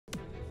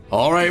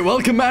Alright,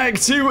 welcome back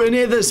to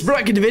another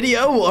Sprocket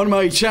video on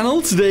my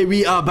channel. Today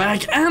we are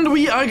back and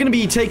we are going to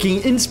be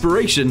taking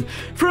inspiration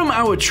from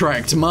our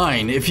tracked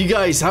mine. If you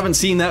guys haven't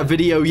seen that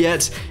video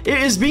yet, it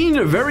has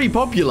been very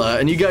popular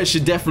and you guys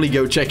should definitely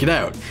go check it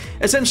out.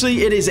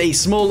 Essentially, it is a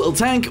small little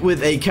tank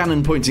with a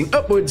cannon pointing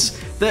upwards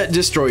that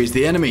destroys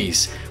the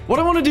enemies. What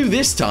I want to do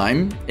this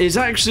time is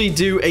actually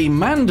do a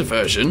manned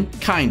version,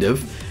 kind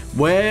of,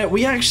 where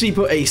we actually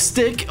put a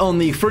stick on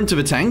the front of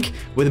a tank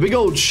with a big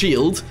old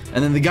shield,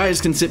 and then the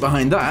guys can sit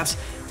behind that.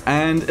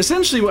 And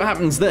essentially what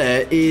happens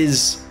there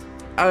is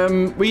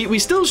we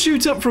still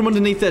shoot up from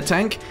underneath their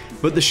tank,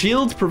 but the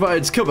shield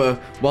provides cover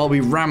while we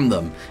ram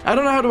them. I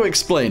don't know how to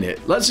explain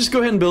it. Let's just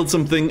go ahead and build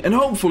something and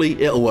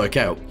hopefully it'll work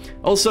out.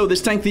 Also,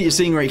 this tank that you're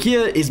seeing right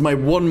here is my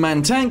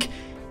one-man tank,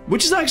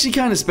 which is actually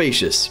kind of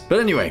spacious. But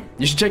anyway,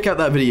 you should check out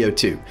that video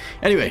too.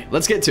 Anyway,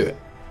 let's get to it.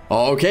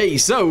 Okay,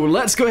 so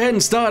let's go ahead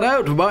and start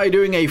out by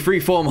doing a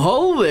freeform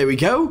hull. There we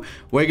go.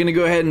 We're going to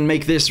go ahead and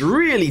make this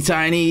really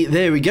tiny.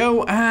 There we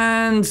go.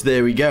 And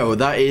there we go.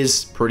 That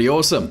is pretty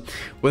awesome.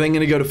 We're then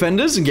going to go to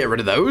fenders and get rid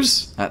of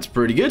those. That's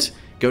pretty good.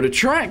 Go to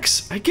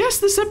tracks. I guess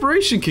the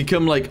separation could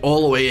come like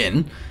all the way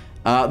in.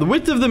 The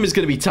width of them is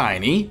going to be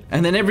tiny,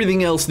 and then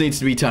everything else needs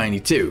to be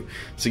tiny too.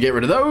 So get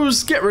rid of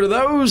those, get rid of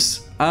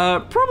those.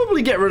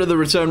 Probably get rid of the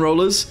return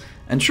rollers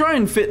and try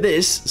and fit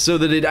this so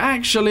that it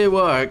actually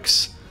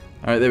works.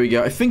 Alright, there we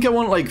go. I think I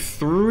want like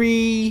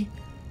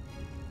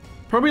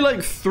probably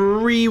like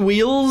three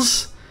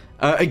wheels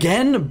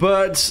again,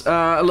 but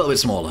a little bit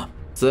smaller.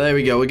 So there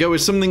we go. We'll go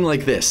with something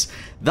like this.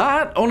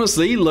 That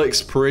honestly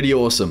looks pretty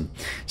awesome.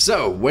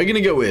 So we're going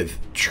to go with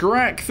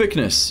track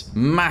thickness,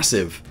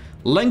 massive.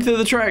 Length of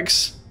the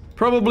tracks,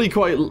 probably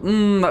quite,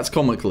 that's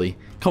comically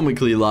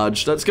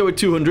large. Let's go with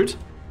 200.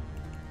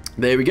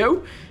 There we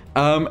go.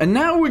 And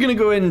now we're going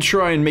to go ahead and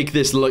try and make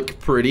this look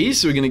pretty.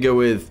 So we're going to go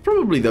with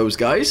probably those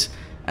guys.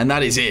 And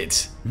that is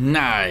it.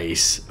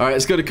 Nice. All right,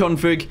 let's go to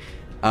config.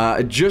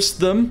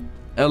 Adjust them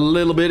a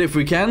little bit if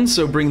we can.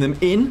 So bring them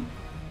in.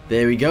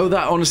 There we go.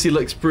 That honestly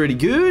looks pretty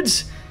good.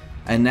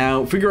 And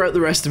now figure out the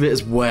rest of it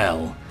as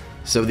well.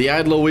 So the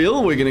idler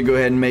wheel, we're going to go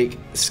ahead and make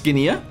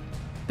skinnier.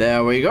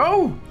 There we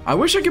go. I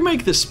wish I could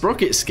make the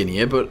sprocket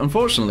skinnier, but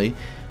unfortunately,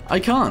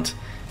 I can't.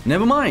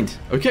 Never mind.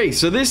 Okay,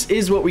 so this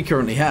is what we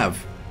currently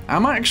have.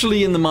 I'm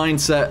actually in the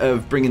mindset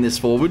of bringing this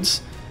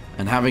forwards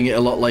and having it a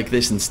lot like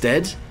this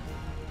instead.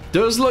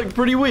 Does look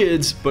pretty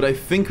weird, but I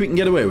think we can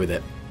get away with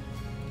it.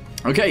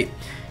 Okay,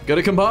 go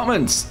to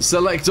compartments.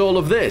 Select all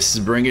of this.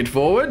 Bring it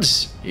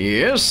forwards.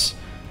 Yes.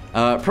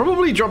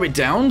 Probably drop it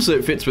down so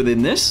it fits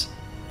within this.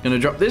 Gonna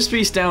drop this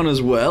piece down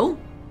as well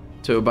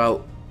to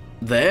about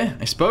there,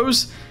 I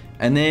suppose.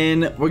 And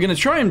then we're gonna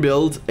try and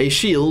build a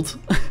shield.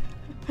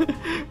 We're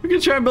gonna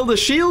try and build a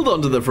shield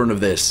onto the front of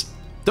this.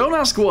 Don't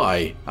ask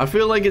why. I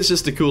feel like it's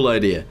just a cool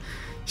idea.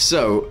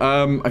 So,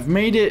 I've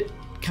made it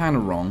kind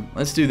of wrong.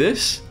 Let's do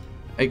this.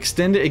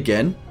 Extend it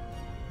again,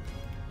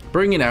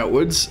 bring it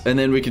outwards, and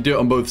then we can do it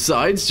on both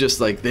sides, just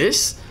like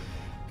this.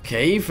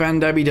 Okay,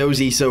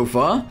 fan-dabby-dozy so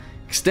far.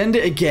 Extend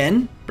it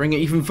again, bring it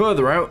even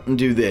further out, and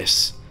do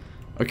this.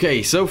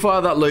 Okay, so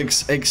far that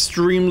looks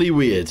extremely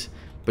weird,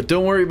 but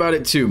don't worry about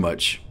it too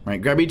much.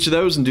 Right, grab each of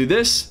those and do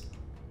this.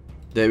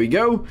 There we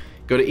go.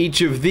 Go to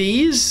each of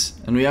these,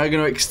 and we are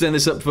going to extend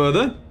this up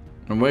further,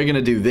 and we're going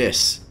to do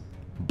this.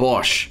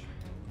 Bosh.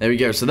 There we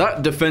go, so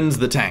that defends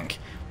the tank.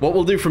 What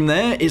we'll do from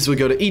there is we'll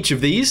go to each of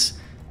these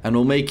and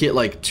we'll make it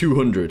like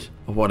 200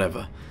 or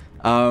whatever.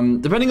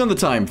 Depending on the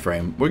time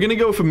frame. We're going to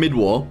go for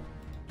mid-war.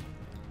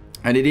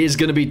 And it is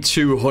going to be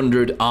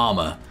 200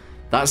 armor.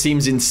 That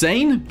seems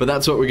insane, but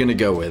that's what we're going to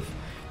go with.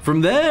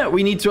 From there,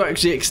 we need to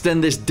actually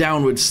extend this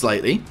downwards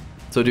slightly.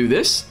 So do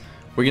this.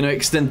 We're going to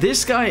extend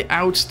this guy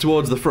out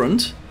towards the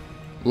front.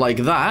 Like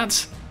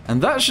that.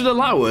 And that should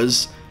allow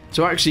us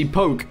to actually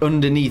poke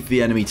underneath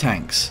the enemy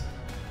tanks.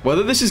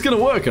 Whether this is going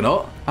to work or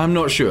not, I'm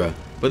not sure.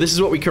 But this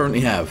is what we currently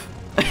have.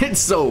 It's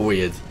so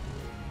weird.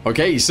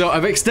 Okay, so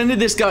I've extended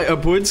this guy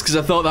upwards because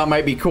I thought that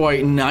might be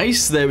quite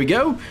nice. There we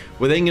go.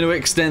 We're then going to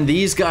extend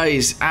these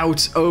guys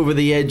out over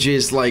the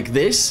edges like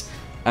this.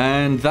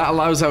 And that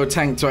allows our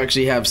tank to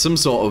actually have some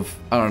sort of,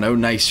 I don't know,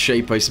 nice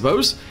shape, I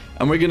suppose.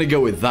 And we're going to go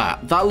with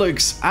that. That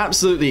looks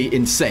absolutely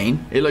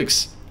insane. It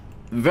looks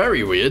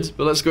very weird.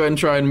 But let's go ahead and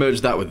try and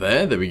merge that with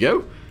there. There we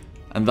go.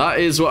 And that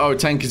is what our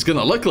tank is going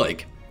to look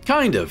like.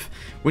 Kind of.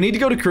 We need to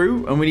go to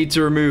crew, and we need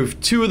to remove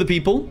two of the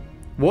people.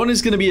 One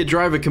is going to be a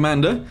driver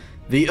commander.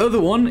 The other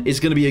one is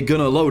going to be a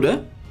gunner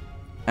loader.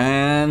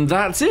 And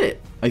that's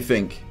it, I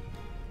think.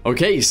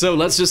 Okay, so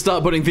let's just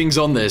start putting things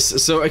on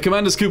this. So a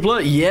commander's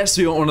cupola, yes,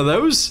 we want one of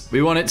those.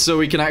 We want it so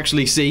we can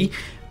actually see.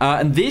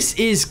 And this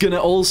is going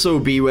to also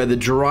be where the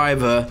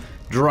driver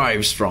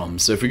drives from.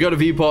 So if we go to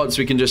viewports,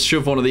 we can just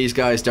shove one of these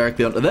guys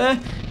directly onto there.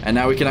 And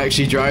now we can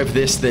actually drive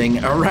this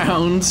thing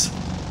around.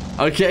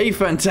 Okay,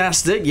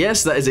 fantastic.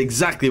 Yes, that is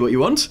exactly what you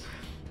want.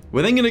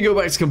 We're then going to go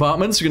back to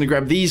compartments. We're going to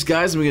grab these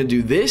guys and we're going to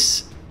do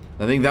this.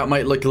 I think that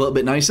might look a little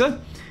bit nicer.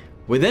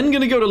 We're then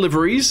going to go to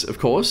liveries, of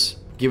course.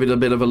 Give it a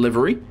bit of a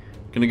livery.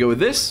 Going to go with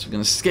this. We're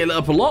going to scale it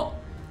up a lot.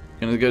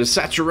 Gonna go to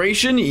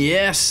saturation.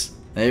 Yes.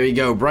 There we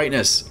go.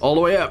 Brightness all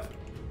the way up.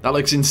 That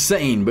looks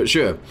insane, but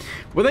sure.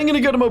 We're then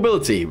gonna go to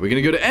mobility. We're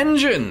gonna go to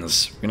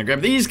engines. We're gonna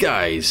grab these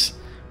guys.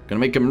 We're gonna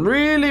make them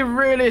really,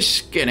 really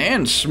skinny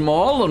and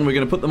small, and we're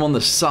gonna put them on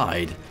the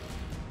side.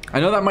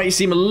 I know that might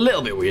seem a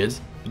little bit weird,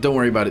 but don't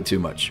worry about it too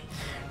much.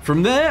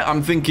 From there,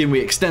 I'm thinking we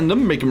extend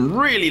them, make them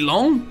really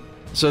long,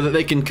 so that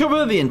they can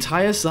cover the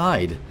entire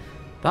side.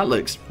 That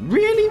looks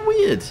really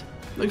weird.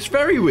 Looks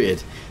very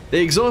weird. The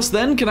exhaust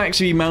then can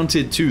actually be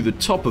mounted to the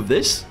top of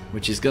this,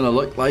 which is going to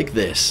look like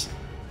this.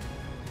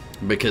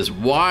 Because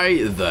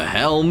why the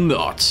hell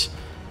not?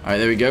 Alright,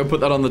 there we go.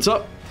 Put that on the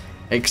top.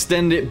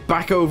 Extend it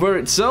back over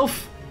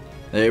itself.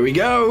 There we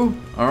go.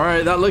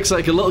 Alright, that looks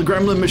like a little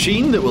gremlin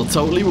machine that will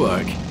totally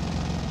work.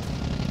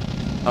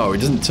 Oh, it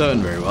doesn't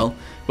turn very well.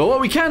 But what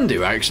we can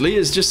do, actually,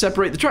 is just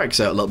separate the tracks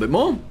out a little bit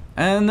more,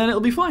 and then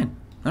it'll be fine.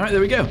 Alright,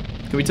 there we go.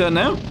 Can we turn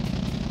now?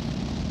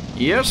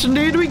 Yes,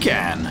 indeed we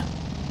can.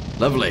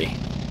 Lovely.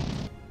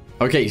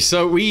 Okay,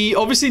 so we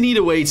obviously need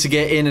a way to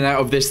get in and out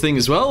of this thing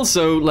as well,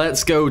 so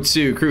let's go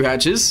to crew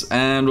hatches,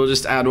 and we'll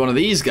just add one of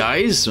these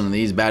guys, one of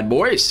these bad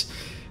boys,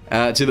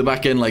 to the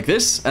back end like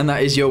this, and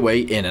that is your way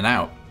in and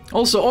out.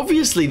 Also,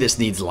 obviously this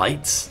needs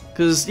lights,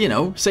 because, you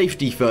know,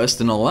 safety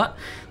first and all that.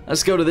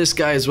 Let's go to this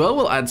guy as well.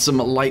 We'll add some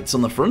lights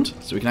on the front,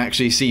 so we can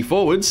actually see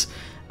forwards,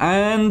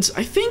 and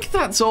I think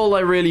that's all I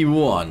really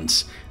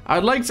want.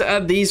 I'd like to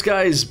add these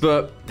guys,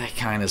 but they're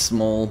kind of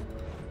small.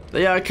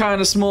 They are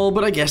kind of small,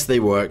 but I guess they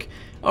work.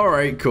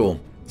 Alright, cool.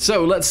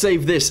 So, let's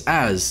save this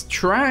as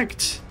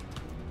Tracked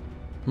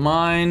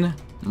Mine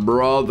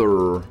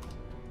Brother.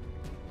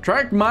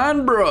 Tracked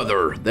Mine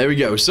Brother. There we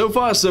go. So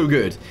far, so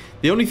good.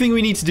 The only thing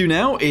we need to do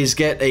now is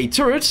get a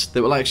turret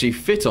that will actually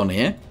fit on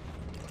here.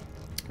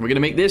 We're going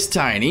to make this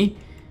tiny.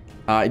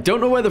 I don't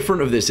know where the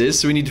front of this is,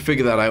 so we need to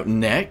figure that out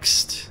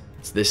next.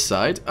 It's this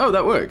side. Oh,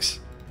 that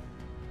works.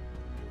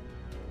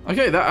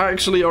 Okay, that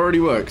actually already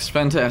works.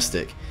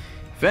 Fantastic.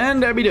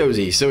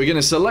 Fan-dabby-dozy. So we're going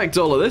to select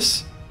all of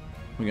this.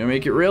 We're going to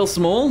make it real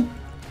small. I'm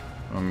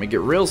going to make it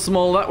real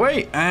small that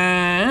way.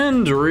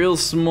 And real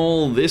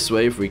small this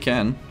way if we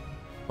can.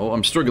 Oh,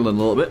 I'm struggling a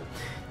little bit.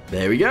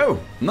 There we go.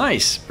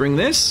 Nice. Bring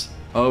this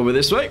over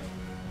this way.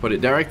 Put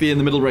it directly in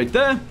the middle right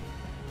there.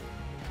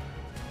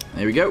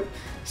 There we go.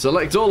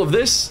 Select all of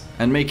this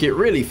and make it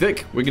really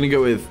thick. We're going to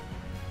go with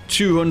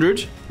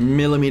 200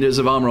 millimeters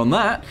of armor on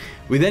that.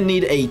 We then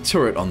need a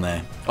turret on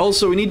there.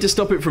 Also, we need to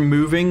stop it from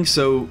moving,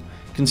 so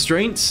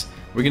constraints,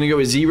 we're going to go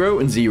with 0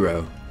 and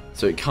 0.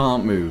 So it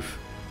can't move.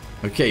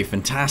 Okay,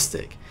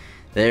 fantastic.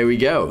 There we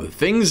go.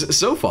 Things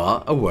so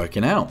far are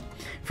working out.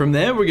 From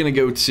there, we're going to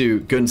go to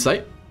gun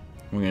sight.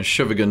 We're going to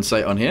shove a gun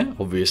sight on here,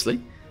 obviously.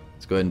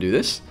 Let's go ahead and do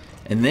this.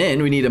 And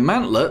then we need a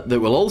mantlet that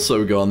will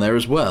also go on there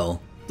as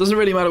well. Doesn't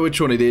really matter which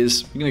one it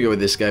is. We're going to go with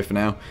this guy for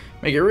now.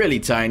 Make it really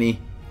tiny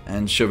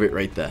and shove it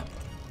right there.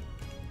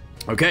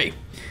 Okay.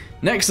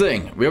 Next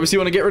thing. We obviously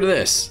want to get rid of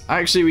this.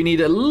 Actually, we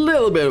need a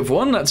little bit of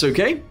one. That's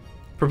okay.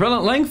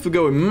 Propellant length, we'll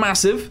go with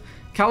massive.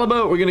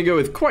 Caliber, we're going to go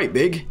with quite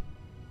big.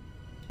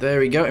 There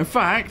we go. In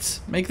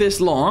fact, make this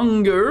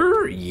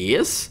longer.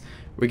 Yes.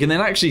 We can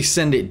then actually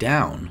send it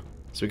down.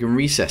 So we can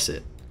recess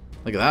it.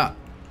 Look at that.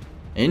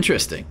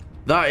 Interesting.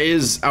 That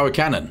is our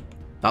cannon.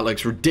 That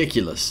looks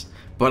ridiculous.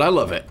 But I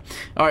love it.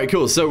 Alright,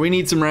 cool. So we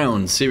need some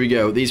rounds. Here we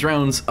go. These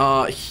rounds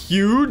are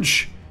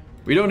huge.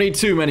 We don't need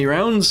too many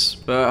rounds.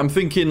 But I'm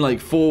thinking like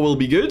 4 will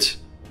be good.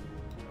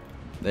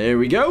 There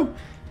we go.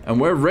 And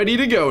we're ready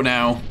to go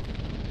now.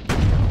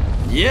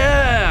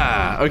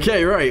 Yeah!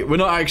 Okay, right. We're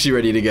not actually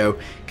ready to go.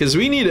 Because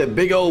we need a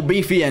big old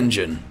beefy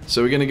engine.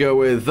 So we're going to go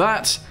with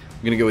that.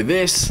 We're going to go with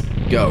this.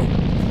 Go.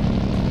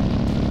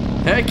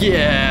 Heck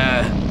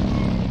yeah!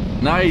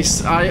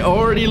 Nice. I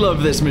already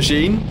love this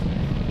machine.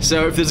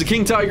 So if there's a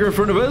King Tiger in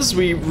front of us,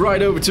 we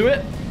ride over to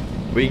it.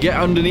 We get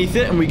underneath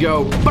it and we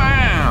go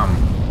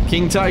BAM!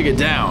 King Tiger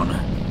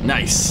down.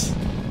 Nice.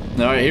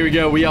 Alright, here we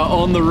go. We are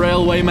on the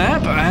railway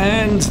map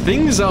and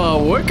things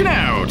are working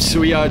out.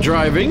 We are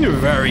driving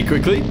very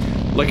quickly.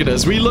 Look at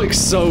us. We look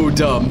so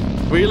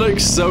dumb. We look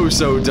so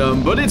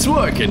dumb, but it's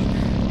working.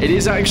 It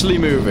is actually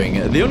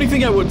moving. The only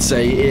thing I would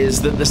say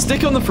is that the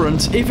stick on the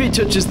front, if it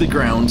touches the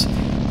ground,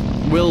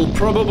 will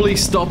probably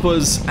stop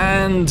us,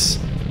 and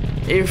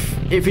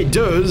if it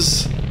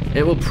does,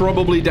 it will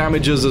probably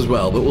damage us as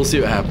well, but we'll see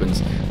what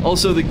happens.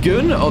 Also, the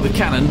gun, or the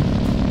cannon,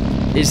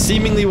 is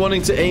seemingly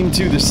wanting to aim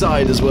to the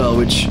side as well,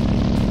 which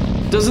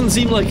doesn't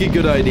seem like a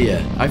good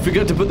idea. I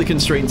forgot to put the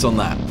constraints on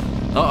that.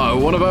 Uh-oh,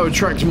 one of our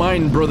Tracked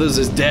Mine brothers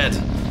is dead.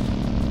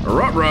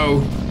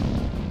 Ruh-roh.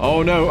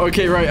 Oh no,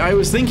 okay, right, I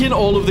was thinking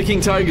all of the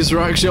King Tigers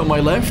were actually on my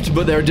left,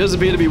 but there does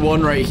appear to be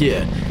one right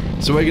here.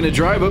 So we're gonna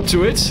drive up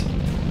to it.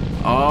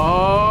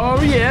 Oh,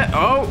 yeah,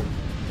 oh,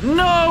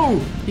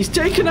 no! He's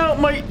taken out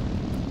my...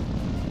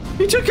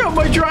 He took out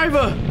my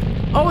driver!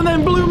 Oh, and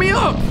then blew me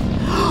up!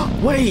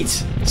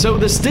 Wait, so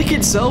the stick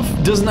itself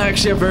doesn't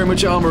actually have very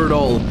much armor at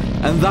all,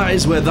 and that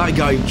is where that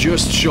guy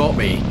just shot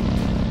me.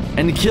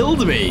 And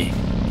killed me.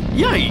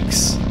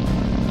 Yikes.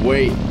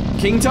 Wait,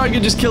 King Tiger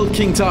just killed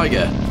King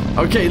Tiger.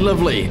 Okay,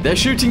 lovely. They're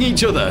shooting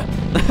each other.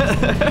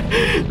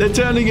 They're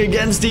turning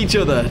against each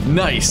other.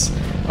 Nice.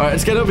 All right,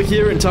 let's get over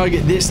here and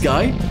target this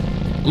guy.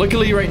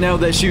 Luckily, right now,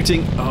 they're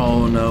shooting...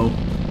 Oh, no.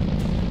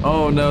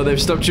 Oh, no.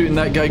 They've stopped shooting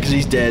that guy because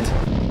he's dead.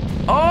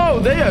 Oh,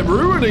 they are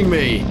ruining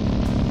me.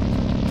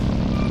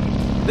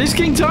 These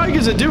King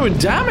Tigers are doing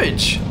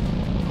damage.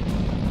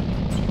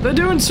 They're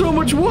doing so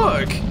much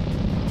work.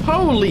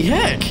 Holy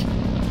heck.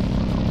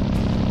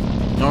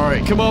 All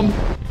right, come on.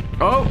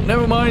 Oh,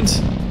 never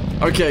mind.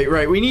 Okay,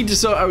 right. We need to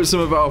sort out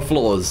some of our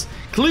flaws.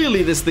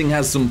 Clearly, this thing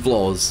has some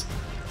flaws.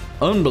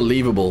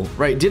 Unbelievable.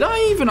 Right, did I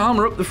even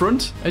armor up the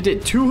front? I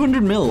did.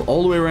 200 mil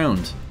all the way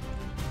around.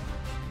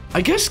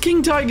 I guess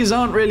King Tigers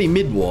aren't really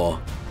mid-war.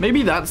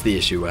 Maybe that's the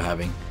issue we're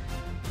having.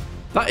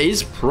 That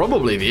is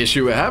probably the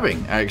issue we're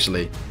having,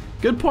 actually.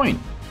 Good point.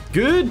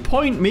 Good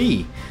point,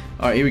 me.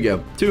 All right, here we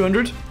go.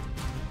 200.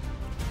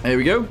 There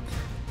we go.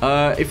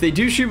 If they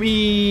do shoot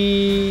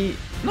me...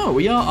 No,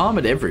 we are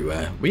armored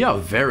everywhere. We are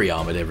very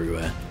armored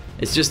everywhere.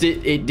 It's just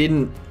it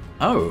didn't...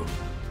 Oh.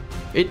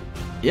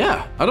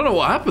 Yeah, I don't know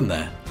what happened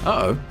there.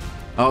 Uh-oh.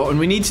 Oh, and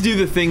we need to do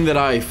the thing that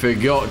I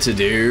forgot to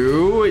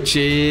do, which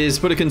is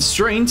put a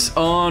constraint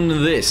on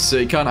this so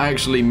it can't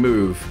actually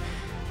move.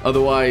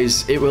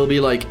 Otherwise, it will be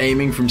like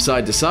aiming from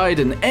side to side,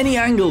 and any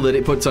angle that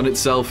it puts on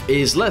itself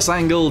is less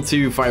angle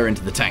to fire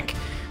into the tank.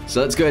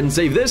 So let's go ahead and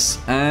save this,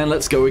 and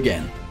let's go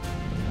again.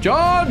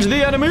 Charge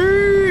the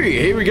enemy!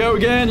 Here we go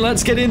again.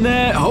 Let's get in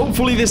there.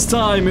 Hopefully this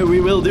time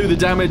we will do the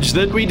damage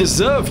that we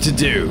deserve to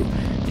do.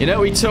 You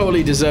know, we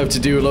totally deserve to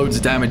do loads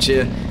of damage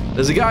here.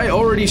 There's a guy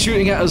already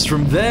shooting at us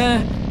from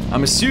there.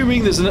 I'm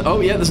assuming there's an... Oh,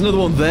 yeah, there's another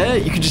one there.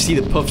 You can just see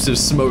the puffs of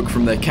smoke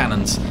from their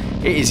cannons.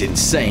 It is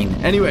insane.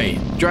 Anyway,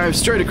 drive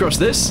straight across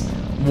this.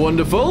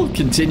 Wonderful.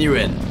 Continue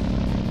in.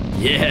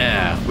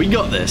 Yeah, we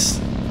got this.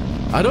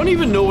 I don't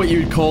even know what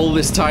you'd call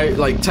this type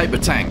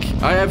of tank.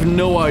 I have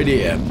no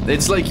idea.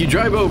 It's like you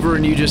drive over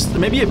and you just...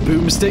 Maybe a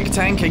boomstick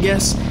tank, I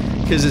guess.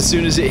 Because as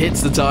soon as it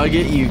hits the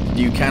target,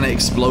 you kind of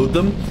explode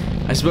them.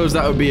 I suppose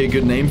that would be a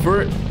good name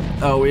for it.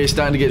 Oh, we're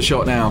starting to get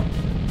shot now.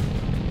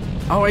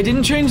 Oh, I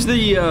didn't change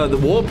the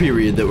war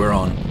period that we're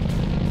on.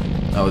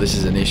 Oh, this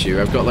is an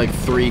issue. I've got like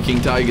 3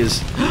 King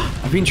Tigers.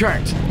 I've been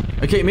tracked.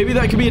 Okay, maybe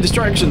that could be a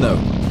distraction though.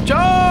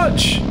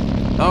 Charge!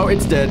 Oh,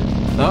 it's dead.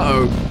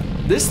 Uh-oh.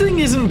 This thing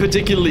isn't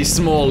particularly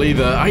small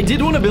either. I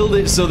did want to build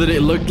it so that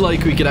it looked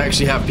like we could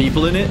actually have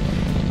people in it,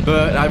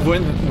 but I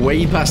went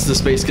way past the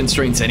space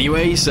constraints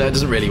anyway, so it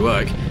doesn't really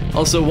work.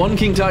 Also, one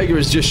King Tiger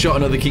has just shot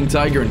another King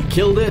Tiger and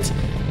killed it,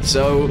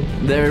 so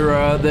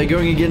they're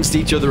going against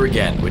each other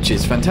again, which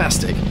is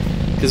fantastic,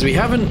 because we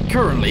haven't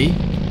currently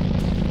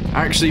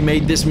actually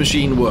made this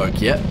machine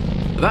work yet.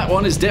 But that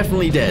one is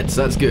definitely dead,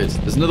 so that's good.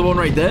 There's another one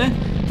right there.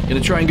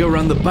 Gonna try and go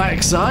around the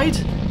back side.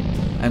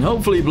 And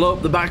hopefully blow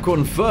up the back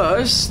one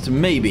first,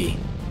 maybe.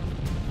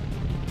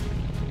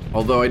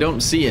 Although I don't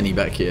see any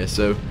back here,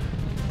 so...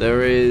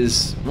 There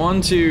is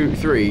 1, 2,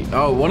 3.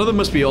 Oh, one of them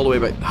must be all the way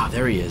back. Ah,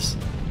 there he is.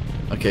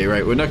 Okay,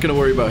 right, we're not going to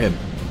worry about him.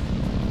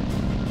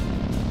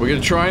 We're going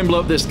to try and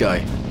blow up this guy.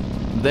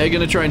 They're going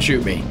to try and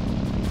shoot me.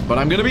 But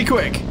I'm going to be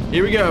quick.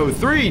 Here we go.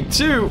 3,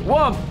 2,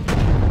 1.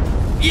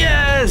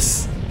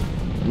 Yes!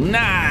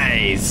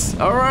 Nice!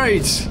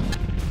 Alright.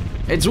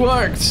 It's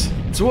worked.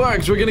 It's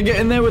worked. We're going to get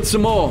in there with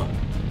some more.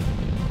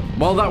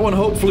 While that one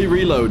hopefully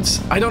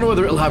reloads. I don't know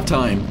whether it'll have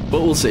time,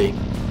 but we'll see.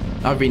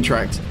 I've been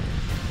tracked.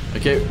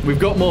 Okay, we've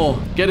got more.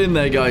 Get in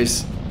there,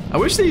 guys. I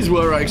wish these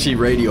were actually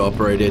radio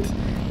operated,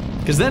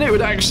 because then it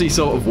would actually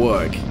sort of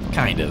work.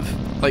 Kind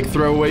of. Like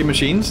throwaway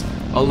machines.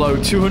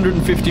 Although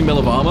 250 mil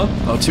of armor,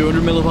 or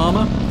 200 mil of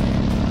armor,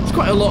 it's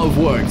quite a lot of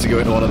work to go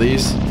into one of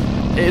these.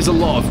 It is a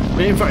lot of...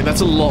 In fact,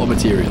 that's a lot of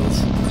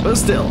materials. But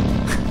still,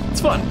 it's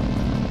fun.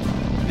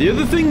 The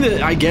other thing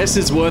that I guess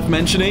is worth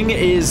mentioning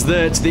is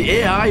that the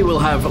AI will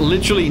have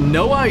literally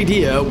no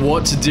idea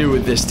what to do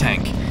with this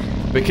tank,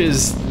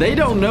 because they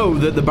don't know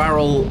that the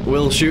barrel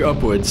will shoot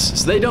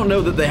upwards, so they don't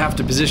know that they have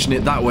to position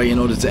it that way in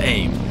order to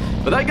aim.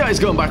 But that guy's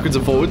going backwards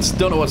and forwards,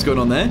 don't know what's going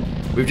on there.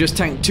 We've just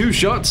tanked 2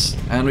 shots,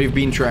 and we've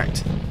been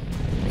tracked.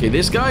 Okay,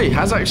 this guy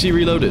has actually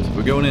reloaded.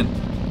 We're going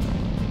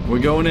in. We're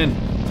going in.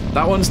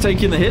 That one's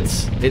taking the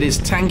hits. It is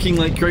tanking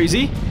like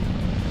crazy.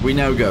 We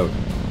now go.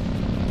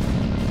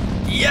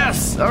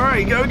 Yes!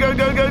 Alright, go, go,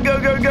 go, go,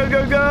 go, go, go,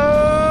 go,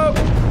 go!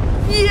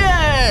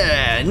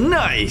 Yeah!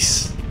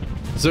 Nice!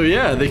 So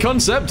yeah, the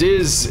concept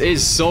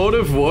is sort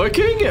of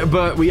working,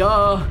 but we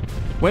are...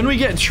 When we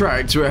get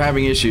tracked, we're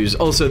having issues.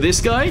 Also,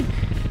 this guy,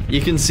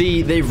 you can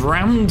see they've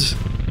rammed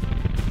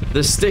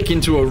the stick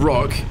into a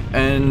rock,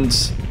 and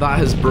that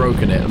has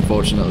broken it,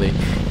 unfortunately.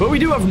 But we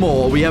do have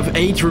more. We have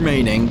 8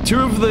 remaining. 2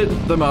 of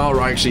them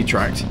are actually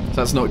tracked, so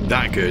that's not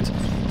that good.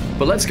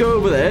 But let's go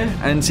over there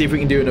and see if we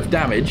can do enough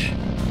damage.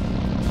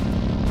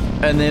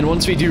 And then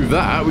once we do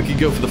that, we could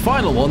go for the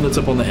final one that's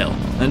up on the hill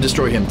and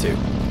destroy him too.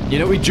 You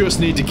know, we just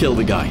need to kill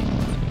the guy.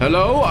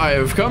 Hello, I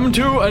have come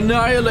to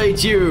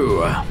annihilate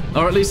you.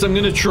 Or at least I'm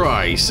gonna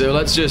try. So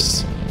let's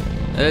just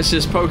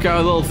poke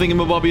our little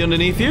thingamabobby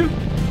underneath you.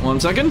 1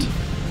 second.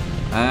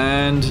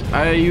 And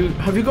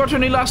have you got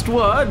any last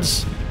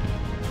words?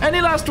 Any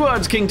last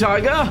words, King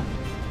Tiger?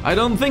 I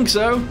don't think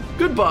so.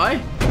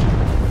 Goodbye.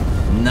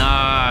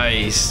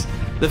 Nice.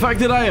 The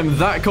fact that I am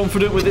that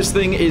confident with this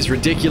thing is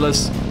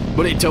ridiculous,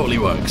 but it totally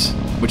works,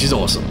 which is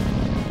awesome.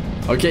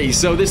 Okay,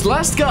 so this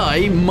last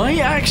guy might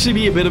actually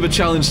be a bit of a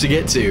challenge to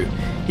get to.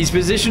 He's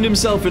positioned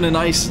himself in a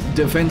nice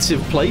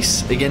defensive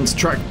place against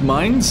tracked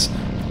mines,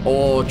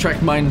 or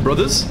tracked mine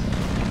brothers,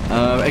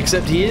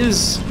 except he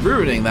is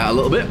ruining that a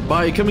little bit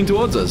by coming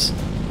towards us.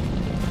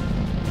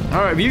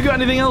 Alright, have you got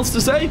anything else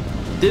to say?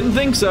 Didn't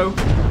think so.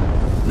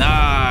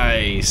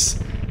 Nice.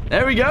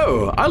 There we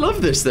go. I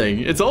love this thing.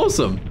 It's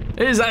awesome.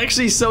 It is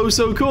actually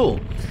so cool.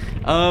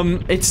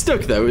 It's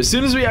stuck though. As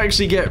soon as we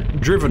actually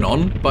get driven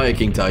on by a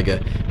king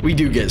tiger, we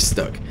do get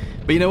stuck.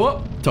 But you know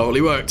what?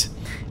 Totally worked.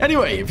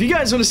 Anyway, if you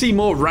guys want to see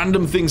more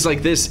random things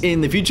like this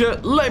in the future,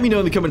 let me know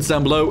in the comments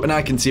down below and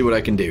I can see what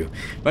I can do.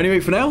 But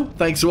anyway, for now,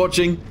 thanks for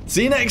watching.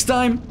 See you next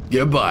time.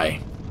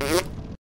 Goodbye.